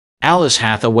Alice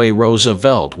Hathaway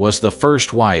Roosevelt was the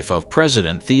first wife of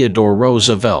President Theodore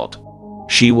Roosevelt.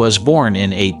 She was born in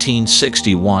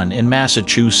 1861 in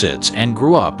Massachusetts and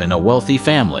grew up in a wealthy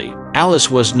family.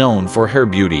 Alice was known for her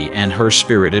beauty and her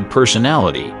spirited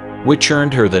personality, which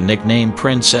earned her the nickname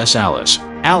Princess Alice.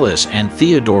 Alice and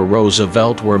Theodore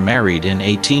Roosevelt were married in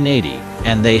 1880,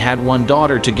 and they had one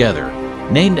daughter together,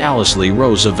 named Alice Lee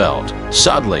Roosevelt.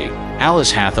 Sadly,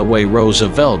 Alice Hathaway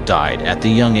Roosevelt died at the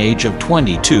young age of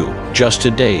 22, just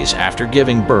 2 days after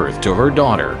giving birth to her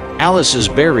daughter. Alice is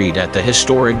buried at the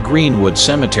historic Greenwood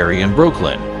Cemetery in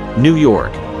Brooklyn, New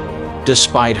York.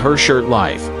 Despite her short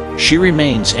life, she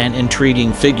remains an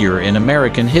intriguing figure in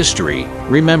American history,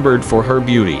 remembered for her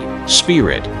beauty,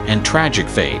 spirit, and tragic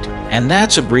fate. And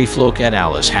that's a brief look at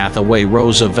Alice Hathaway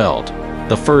Roosevelt,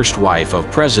 the first wife of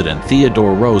President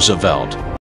Theodore Roosevelt.